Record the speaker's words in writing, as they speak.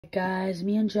Guys,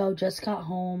 me and Joe just got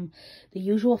home. The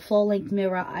usual full-length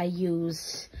mirror I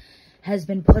use has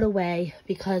been put away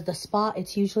because the spot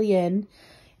it's usually in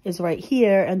is right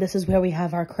here, and this is where we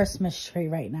have our Christmas tree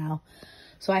right now.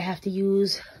 So I have to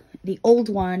use the old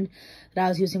one that I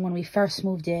was using when we first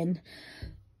moved in.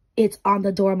 It's on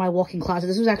the door of my walk-in closet.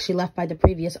 This was actually left by the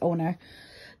previous owner.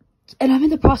 And I'm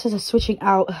in the process of switching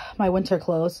out my winter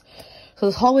clothes. So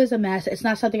this hallway is a mess. It's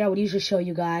not something I would usually show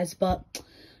you guys, but,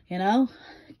 you know,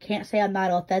 can't say I'm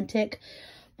not authentic.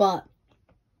 But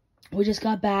we just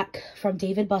got back from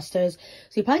Dave & Buster's. So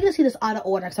you're probably going to see this out of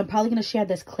order because I'm probably going to share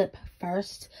this clip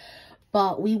first.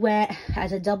 But we went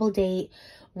as a double date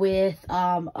with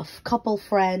a couple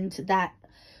friend that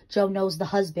Joe knows the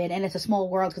husband. And it's a small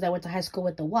world because I went to high school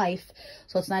with the wife.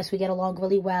 So it's nice we get along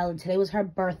really well. And today was her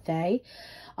birthday.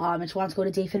 And she wants to go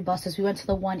to Dave & Buster's. We went to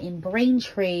the one in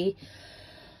Braintree.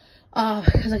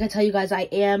 Because like I tell you guys, I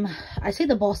say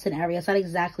the Boston area. It's not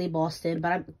exactly Boston,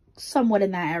 but I'm somewhat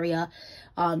in that area.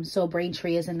 So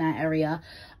Braintree is in that area.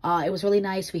 It was really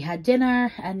nice. We had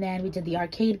dinner and then we did the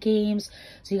arcade games.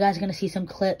 So you guys are going to see some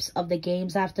clips of the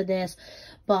games after this.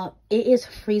 But it is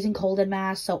freezing cold in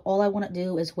Mass. So all I want to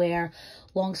do is wear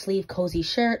long sleeve cozy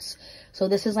shirts. So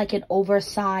this is like an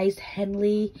oversized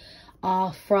Henley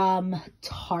from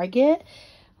Target.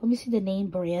 Let me see the name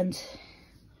brand.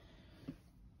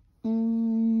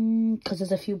 Because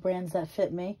there's a few brands that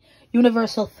fit me.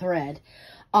 Universal Thread.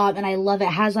 And I love it.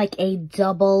 It has like a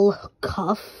double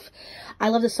cuff. I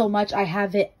love this so much.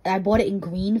 I bought it in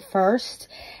green first.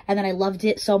 And then I loved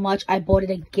it so much. I bought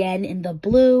it again in the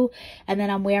blue. And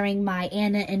then I'm wearing my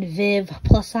Anna and Viv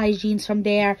plus size jeans from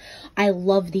there. I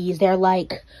love these. They're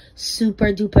like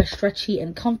super duper stretchy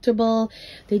and comfortable.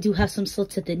 They do have some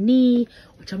slits at the knee,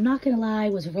 which I'm not going to lie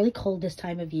was really cold this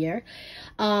time of year.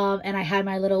 And I had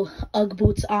my little Ugg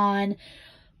boots on.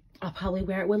 I'll probably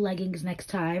wear it with leggings next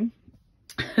time.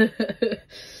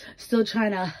 Still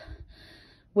trying to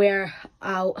wear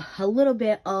out a little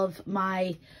bit of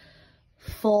my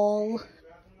fall.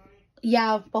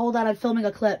 Yeah, hold on, I'm filming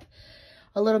a clip.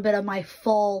 A little bit of my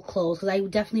fall clothes because I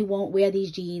definitely won't wear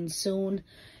these jeans soon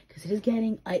because it is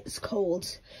getting ice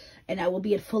cold and I will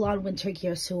be in full-on winter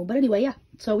gear soon. But anyway, yeah,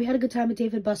 so we had a good time at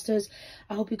Dave & Buster's.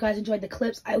 I hope you guys enjoyed the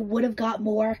clips. I would have got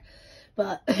more,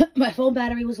 but my phone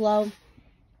battery was low.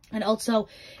 And also,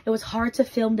 it was hard to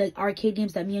film the arcade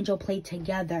games that me and Joe played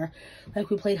together. Like,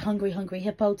 we played Hungry Hungry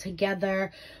Hippo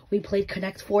together. We played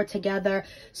Connect 4 together.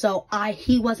 So,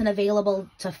 he wasn't available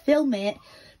to film it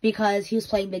because he was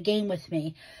playing the game with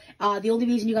me. The only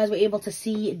reason you guys were able to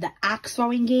see the axe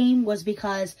throwing game was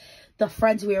because the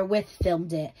friends we were with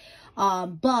filmed it.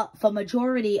 But for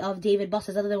majority of Dave &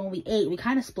 Buster's, other than when we ate, we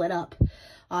kind of split up.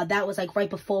 That was like right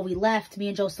before we left. Me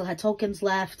and Joe still had tokens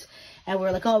left. And we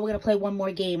were like, oh, we're going to play one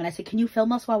more game. And I said, can you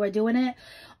film us while we're doing it?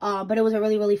 But it was a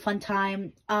really, really fun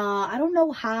time. I don't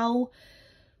know how.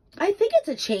 I think it's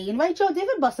a chain, right, Joe? Dave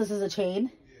 & Buster's is a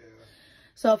chain. Yeah.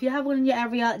 So if you have one in your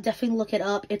area, definitely look it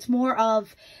up. It's more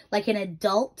of like an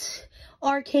adult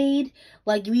arcade.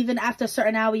 Like, you even after a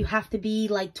certain hour, you have to be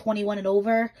like 21 and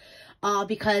over.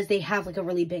 Because they have like a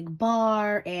really big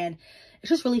bar and it's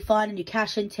just really fun and you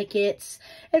cash in tickets.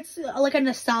 It's like a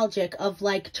nostalgic of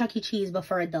like Chuck E. Cheese but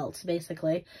for adults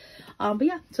basically. But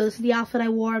yeah, so this is the outfit I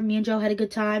wore. Me and Joe had a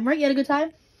good time. Right? You had a good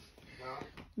time?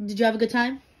 No. Did you have a good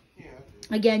time? Yeah.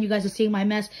 Again, you guys are seeing my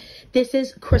mess. This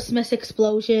is Christmas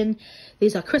Explosion.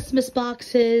 These are Christmas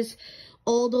boxes.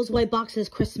 All those white boxes,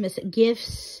 Christmas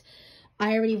gifts.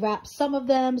 I already wrapped some of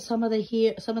them. Some of them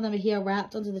are here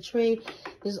wrapped under the tree.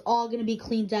 This is all going to be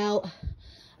cleaned out.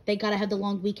 Thank God I had the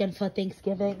long weekend for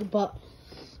Thanksgiving. But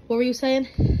what were you saying?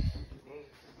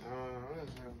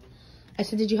 I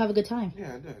said, did you have a good time?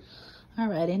 Yeah, I did. All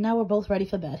right, and now we're both ready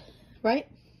for bed, right?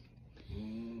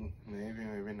 Maybe,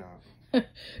 maybe not.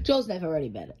 Joe's never ready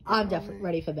for bed. I'm definitely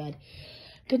ready for bed.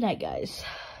 Good night, guys.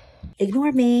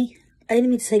 Ignore me. I didn't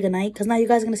mean to say good night because now you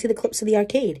guys are going to see the clips of the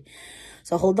arcade.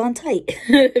 So hold on tight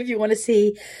if you want to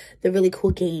see the really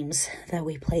cool games that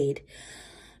we played.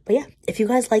 But yeah, if you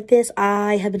guys like this,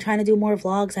 I have been trying to do more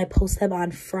vlogs. I post them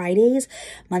on Fridays.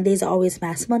 Mondays are always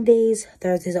Mass Mondays.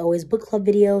 Thursdays are always book club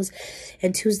videos.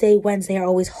 And Tuesday, Wednesday are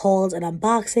always hauls and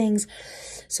unboxings.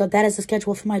 So that is the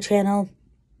schedule for my channel.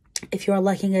 If you are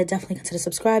liking it, definitely consider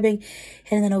subscribing.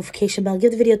 Hitting the notification bell.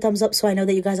 Give the video a thumbs up so I know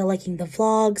that you guys are liking the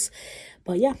vlogs.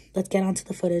 But yeah, let's get on to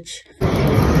the footage.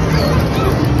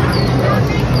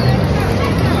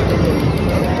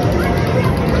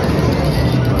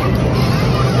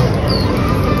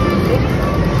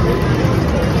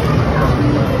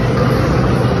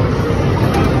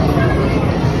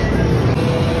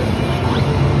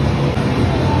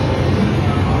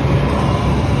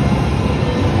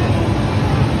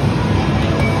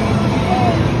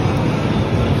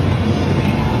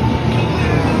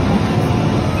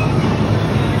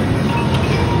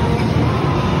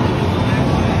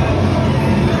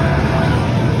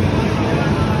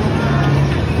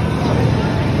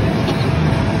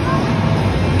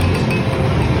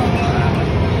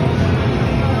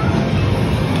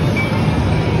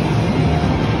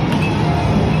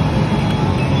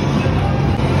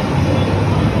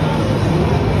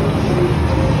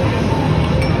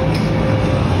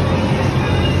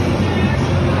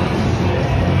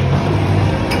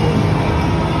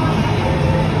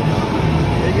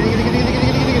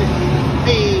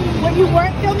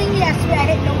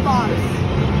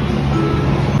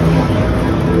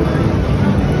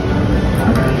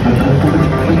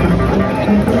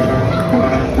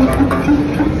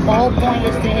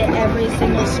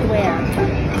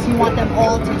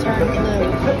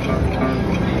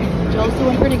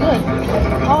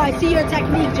 see your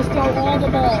technique. Just throw all the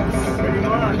balls. Pretty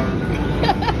much.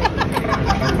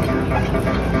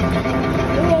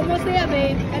 Ooh, almost there,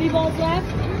 babe. Any balls left?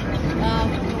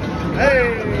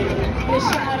 Hey! You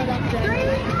shot it up there. 3,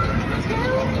 2,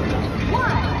 1.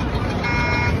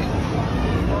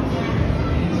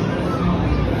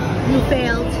 You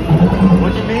failed. What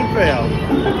do you mean failed?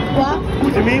 What?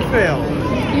 What do you mean failed? You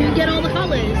didn't get all the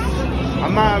colors.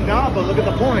 I'm not, but look at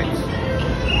the points.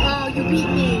 Oh, you beat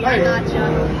me. I Hey.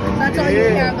 gotcha. That's all you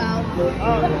Yeah. care about.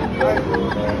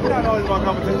 It's not always about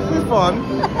competition. It's fun.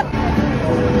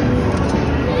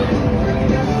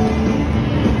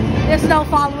 There's no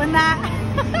following that.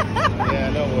 Yeah,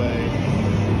 no way.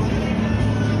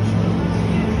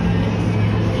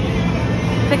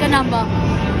 Pick a number.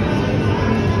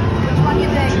 Which one do you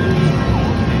think?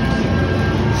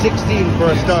 16 for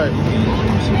a start.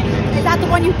 Is that the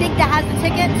one you think that has the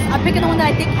tickets? I'm picking the one that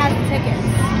I think has the tickets.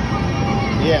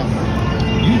 Yeah.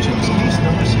 You chose case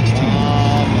number 16.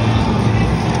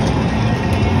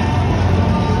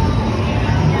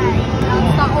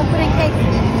 Now start opening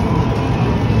cases.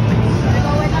 Gonna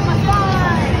go with number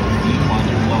 5. You want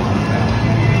your lower value.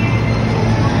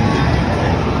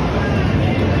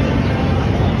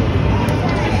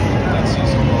 Let's see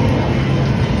some more.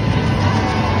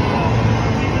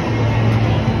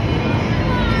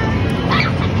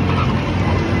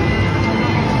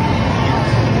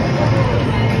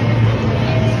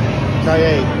 Try 8. You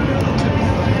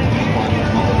want your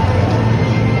lower value.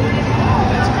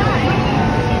 Let's go.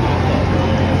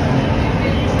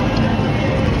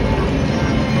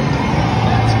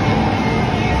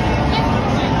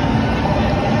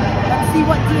 Let's see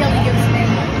what deal he gives me.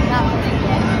 Nothing.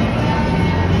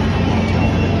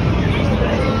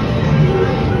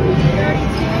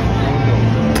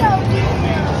 32. No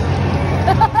deal.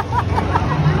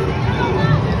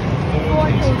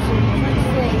 4 cases. Let's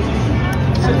see.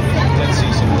 Let's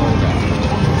see some low value.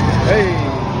 Hey.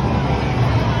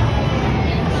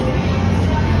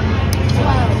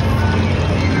 12.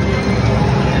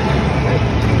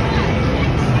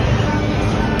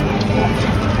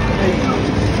 There you go.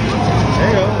 There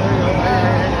you go.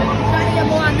 Trying to get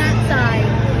more on that side.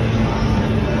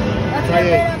 Let's Try get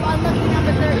eight. rid of unlucky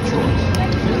number 13.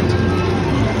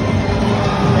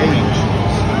 8.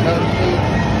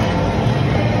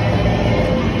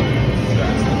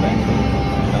 That's the back.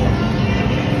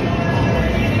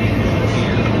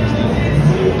 Here is the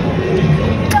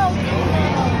No.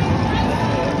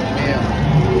 Yeah.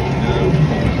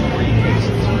 3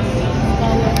 cases.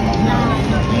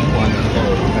 You want your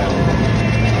lower value.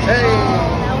 Hey.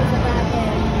 That was a bad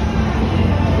hit.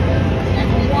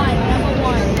 Number 1.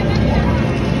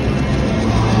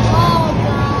 Oh,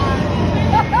 God.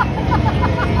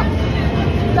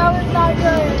 That was not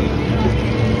good.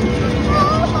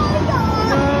 Oh, my God.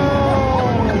 No.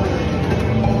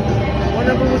 What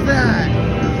number was that?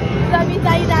 Let me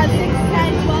tell you that 6,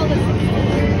 10, 12, and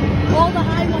 16. All the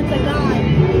high ones are gone.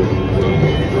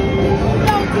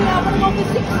 No, dude, I'm gonna go for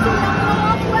 16. I'm gonna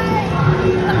walk away.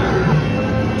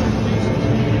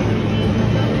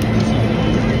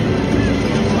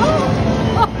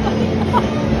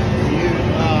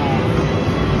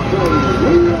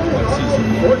 Let's see some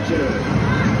more.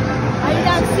 Are you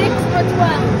down 6 or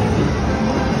 12?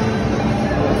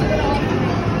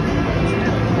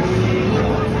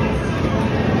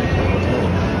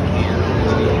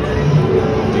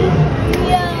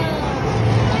 Yeah.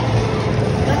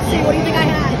 Let's see, what do you think I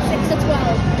had? 6 or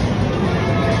 12?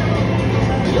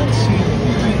 Let's see what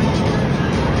we range.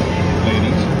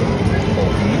 Ladies,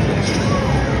 alternate question.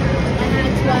 I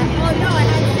had 12. Oh no, I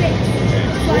had 6.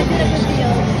 So I did a good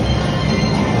deal.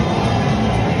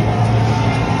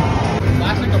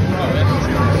 Classic approach.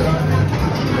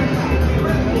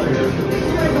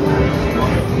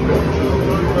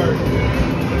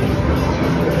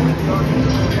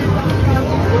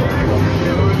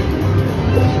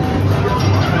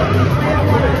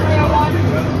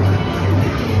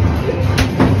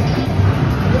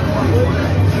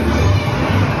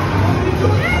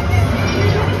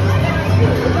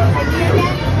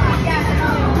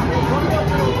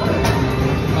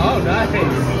 Oh, nice.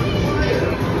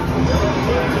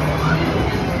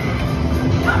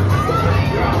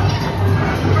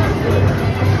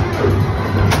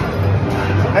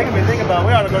 Making me think about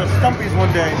we ought to go to Stumpy's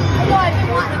one day. I know I've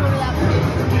been wanting to go to that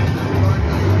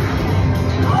place.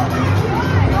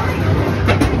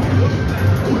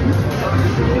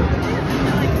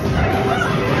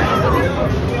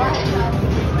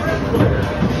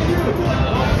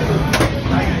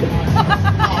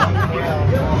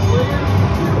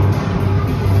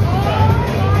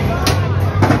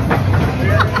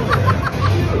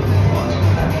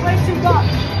 Way too rough.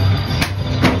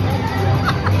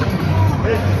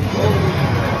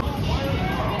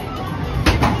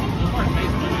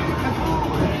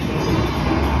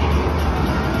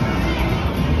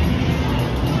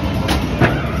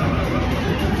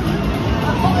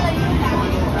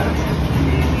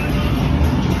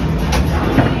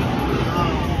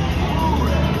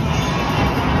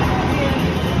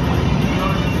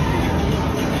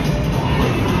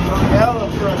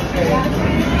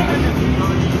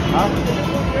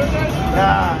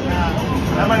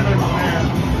 That might have been man.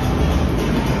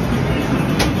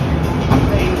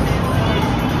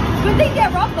 Good thing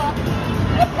they're rubber.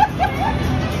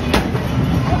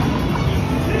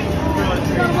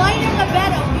 The lighter the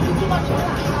better. We do too much.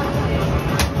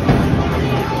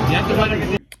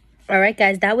 Alright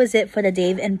guys, that was it for the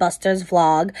Dave and Buster's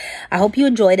vlog. I hope you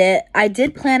enjoyed it. I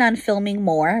did plan on filming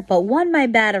more, but one, my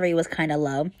battery was kind of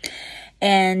low.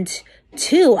 And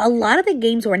two, a lot of the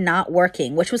games were not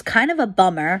working, which was kind of a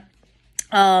bummer.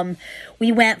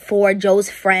 We went for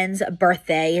Joe's friend's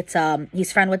birthday. It's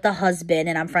he's friend with the husband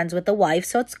and I'm friends with the wife,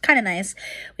 so it's kind of nice.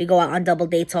 We go out on double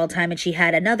dates all the time, and she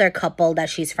had another couple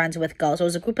that she's friends with go. So it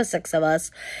was a group of 6 of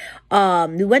us.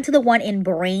 We went to the one in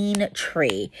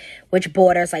Braintree, which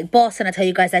borders like Boston. I tell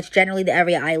you guys, that's generally the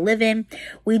area I live in.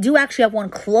 We do actually have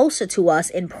one closer to us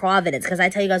in Providence, because I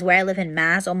tell you guys, where I live in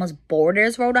Mass almost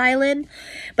borders Rhode Island,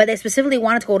 but they specifically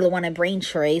wanted to go to the one in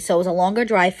Braintree, so it was a longer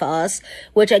drive for us,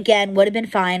 which again would have been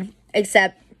fine,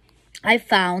 except I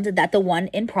found that the one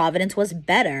in Providence was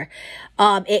better.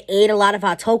 It ate a lot of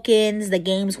our tokens. The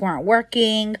games weren't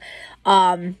working.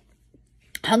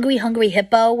 Hungry Hungry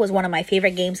Hippo was one of my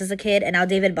favorite games as a kid, and now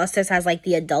Dave & Buster's has like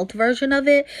the adult version of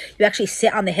it. You actually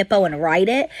sit on the hippo and ride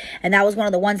it, and that was one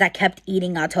of the ones that kept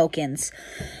eating our tokens,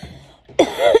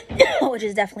 which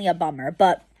is definitely a bummer.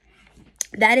 But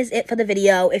that is it for the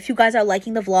video. If you guys are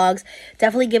liking the vlogs,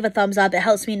 definitely give a thumbs up. It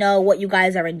helps me know what you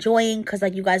guys are enjoying, because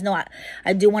like you guys know,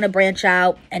 I do want to branch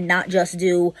out and not just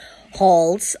do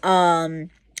hauls.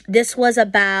 This was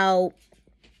about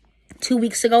 2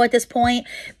 weeks ago at this point.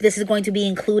 This is going to be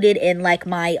included in like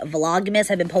my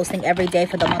Vlogmas. I've been posting every day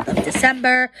for the month of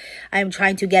December. I'm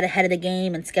trying to get ahead of the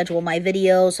game and schedule my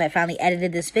videos. So I finally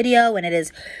edited this video and it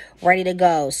is ready to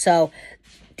go. So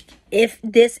if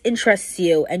this interests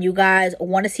you and you guys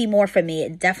want to see more from me,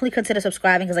 definitely consider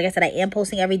subscribing, because like I said, I am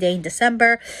posting every day in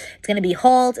December. It's going to be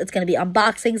hauls, it's going to be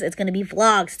unboxings, it's going to be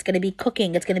vlogs, it's going to be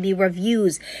cooking, it's going to be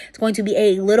reviews. It's going to be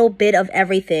a little bit of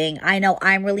everything. I know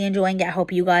I'm really enjoying it. I hope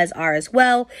you guys are as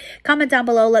well. Comment down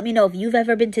below. Let me know if you've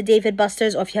ever been to Dave &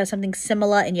 Buster's or if you have something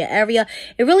similar in your area.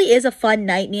 It really is a fun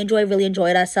night. Me and Joy really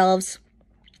enjoyed ourselves.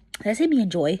 Did I say me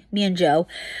and Joy? Me and Joe.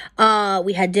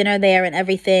 We had dinner there and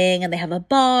everything, and they have a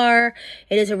bar.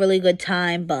 It is a really good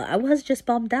time, but I was just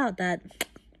bummed out that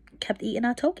kept eating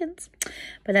our tokens.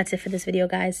 But that's it for this video,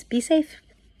 guys. Be safe.